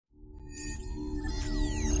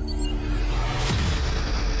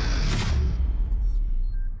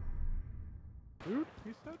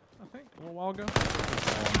while ago.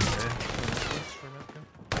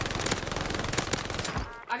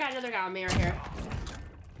 I got another guy on me right here.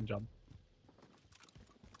 Good job.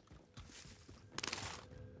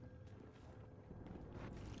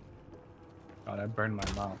 God, I burned my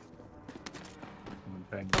mouth.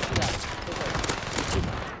 I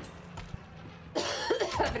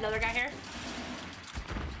have another guy here.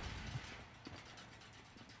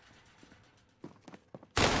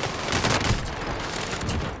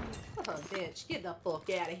 Oh, bitch, get the fuck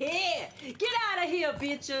out of here! Get out of here,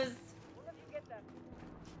 bitches!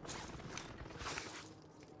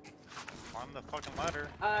 On the fucking ladder.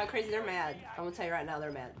 Crazy, they're mad. I'm gonna tell you right now,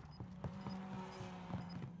 they're mad.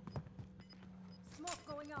 Smoke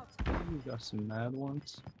going out. You got some mad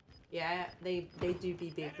ones. Yeah, they do be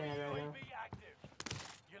big mad right now.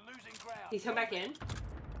 He's come back in.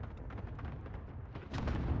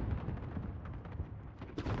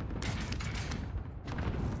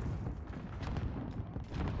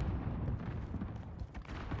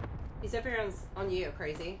 He's up here on you,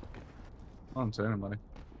 Crazy. I don't see anybody.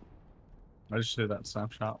 I just did that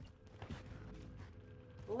snapshot.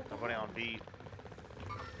 Nobody on beat.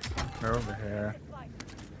 They're over here.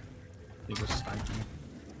 He just sniped me.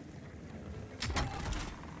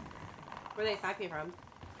 Where are they sniping from?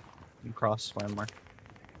 Cross swimmer.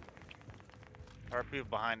 There are people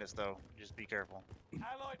behind us though. Just be careful.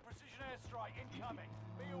 Allied precision airstrike incoming.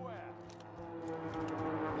 Be aware.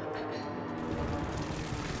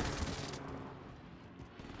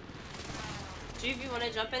 G, if you want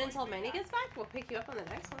to jump in until Manny gets back, we'll pick you up on the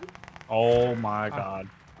next one. Oh my god.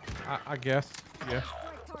 I guess. Yeah.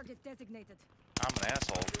 Target designated. I'm an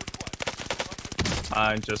asshole.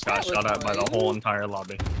 I just got shot at by the whole entire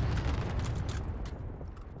lobby.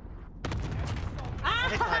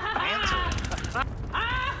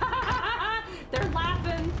 They're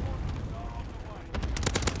laughing.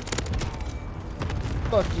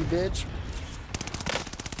 Fuck you, bitch.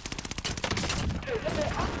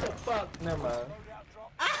 Fuck, never mind.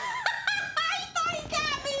 I thought he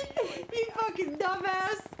got me! You fucking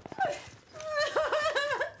dumbass!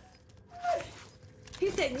 He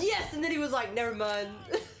said yes, and then he was like, never mind.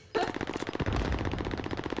 Gas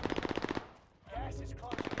is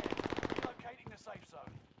closing in. Relocating the safe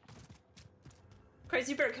zone.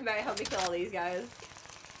 Crazy, you better come back and help me kill all these guys.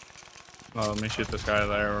 Oh, let me shoot this guy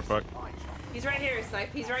there real quick. He's right here,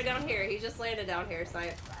 Snipe. He's right down here. He just landed down here,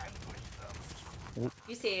 Snipe.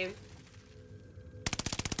 You see him.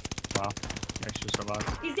 Wow. Actually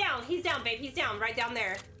survived. He's down, babe. He's down, right down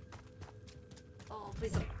there. Oh,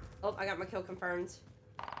 please don't. Oh, I got my kill confirmed.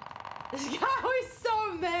 This guy was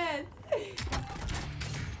so mad.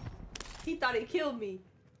 He thought he killed me,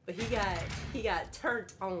 but he got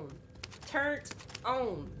turned on. Turned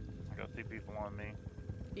on. I got 2 people on me.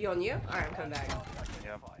 You on you? Alright, I'm coming back.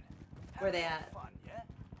 Yep. Where they at?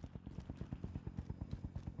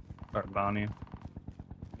 Start bounty.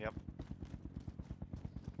 Yep.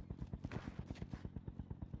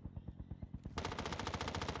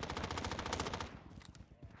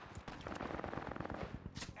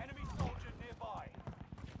 Enemy soldier nearby.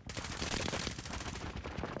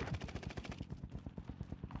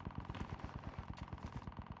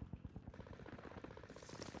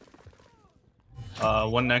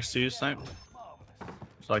 One next to you, Snipe.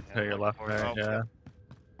 Just like to your left there, yeah.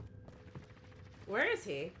 Where is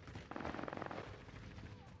he?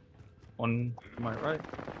 One to my right.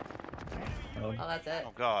 Oh, that's it.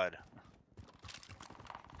 Oh god.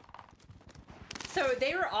 So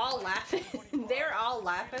they were all laughing. They were all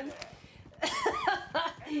laughing.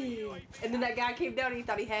 And then that guy came down and he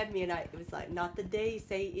thought he had me, and it was like, not today,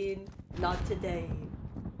 Satan. Not today.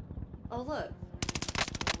 Oh, look.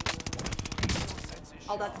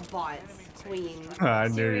 Oh, that's bots. Queen. I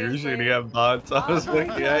knew you were shooting at bots. I was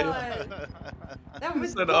looking at you. That I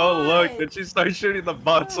was said, bots. oh look, did she start shooting the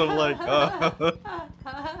bots? I'm like, oh.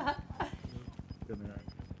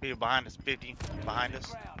 People behind us, 50 behind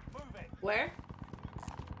us. Where?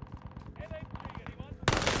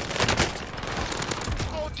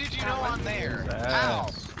 Oh, did you know I'm there? How?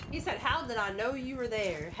 He said, how did I know you were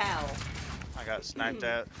there? How? I got sniped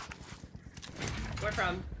at. Where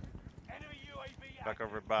from? Back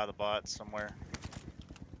over by the bots somewhere.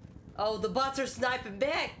 Oh, the bots are sniping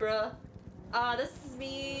back, bruh. This is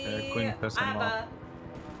me. Yeah, Queen pissed him off.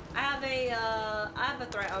 I have a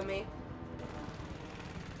threat on me.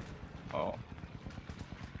 Oh.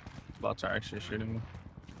 Bots are actually shooting me.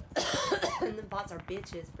 And the bots are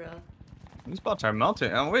bitches, bruh. These bots are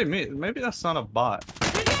melting. Oh wait, maybe that's not a bot.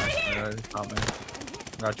 Yeah, it's not me.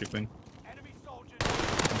 Got you, Queen.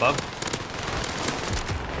 Above.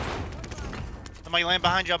 Somebody land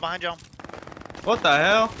behind y'all, behind y'all. What the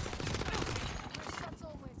hell?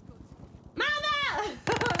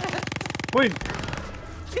 Wait.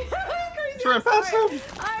 Crazy, It's right I'm past sorry. him.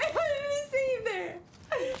 I didn't see him there.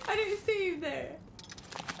 I didn't see him there.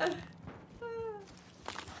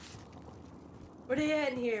 Where they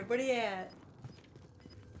at in here? Where they at?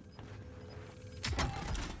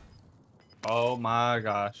 Oh my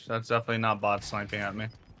gosh, that's definitely not bot sniping at me.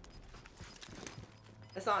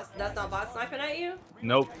 That's not bot sniping at you?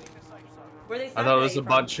 Nope. Where they I sniping thought it at was you a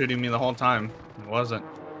bot from? shooting me the whole time. It wasn't.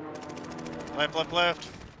 Left, left, left.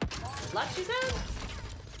 Left, you said?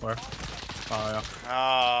 Where? Oh yeah. Oh,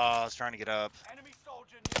 I was trying to get up. Enemy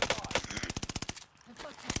soldier nearby.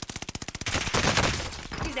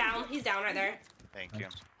 He's down. He's down right there. Thank you.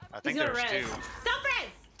 I He's think gonna there was res. two. Stop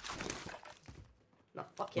res! No,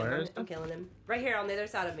 fuck him. Where I'm, is I'm killing him. Right here on the other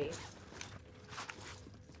side of me.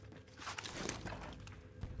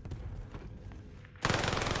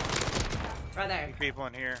 Right there. People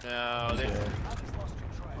in here. No, they. Yeah, Others lost your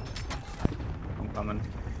trail. I'm coming.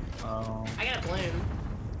 Oh. I got a balloon.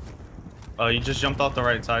 Oh, you just jumped off the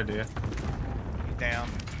right side, do you? He's down.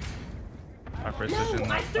 My precision. No, I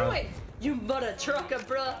that threw time. it! You mother trucker,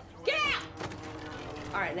 bruh! Get out!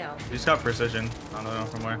 Alright, now. He's got precision. I don't know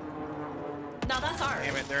from where. No, that's ours.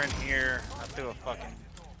 Damn it, they're in here. I threw a fucking.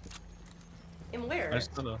 And where? I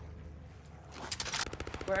still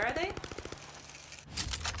Where are they?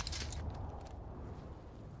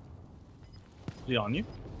 Is he on you?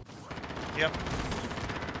 Yep.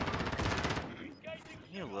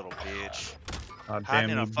 You little bitch. God Hiding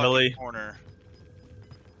damn in a you, fucking Billy. corner.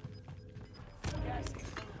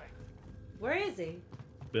 Where is he?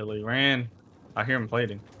 Billy ran. I hear him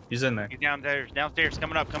plating. He's in there. He's downstairs. Downstairs.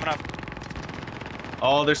 Coming up. Coming up.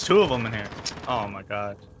 Oh, there's two of them in here. Oh my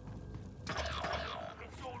god. It's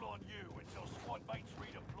all on you until squad mates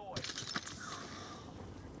redeploy.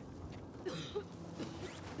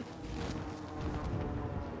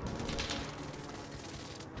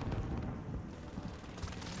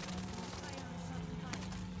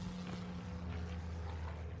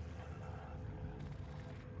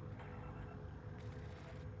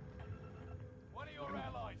 One of your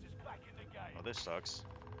allies is back in the game. Oh, this sucks.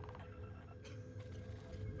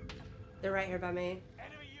 They're right here by me.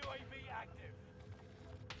 Enemy UAV active.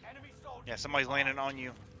 Enemy soldier. Yeah, somebody's landing on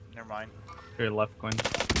you. Never mind. To your left, Quinn.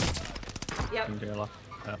 Yep. To your left.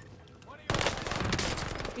 Yeah. One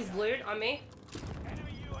of your He's blued on me.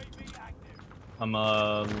 enemy UAV active. I'm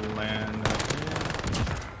land.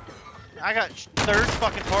 I got third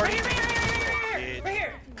fucking party. Right here! Bitch. Right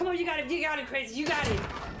here! Come on, you got him. You got him, Crazy. You got him.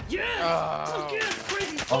 Yes! Oh. Fuck yes,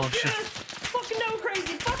 Crazy. Oh, Fuck shit. yes! Fucking no,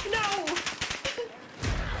 Crazy. Fuck no!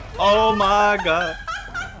 Oh my god.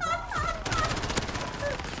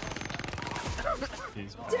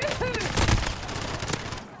 Jeez, Dude!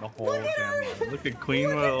 the whole damn line. Look at Queen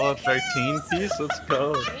with a 13 piece. Let's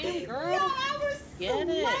go. Damn, girl. Yo, I was Get so it.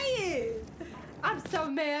 mad. I'm so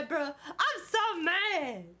mad, bro. I'm so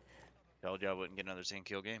mad. Told you I wouldn't get another 10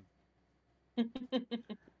 kill game.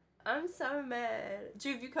 I'm so mad.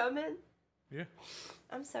 Juve, you coming? Yeah.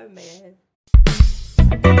 I'm so mad.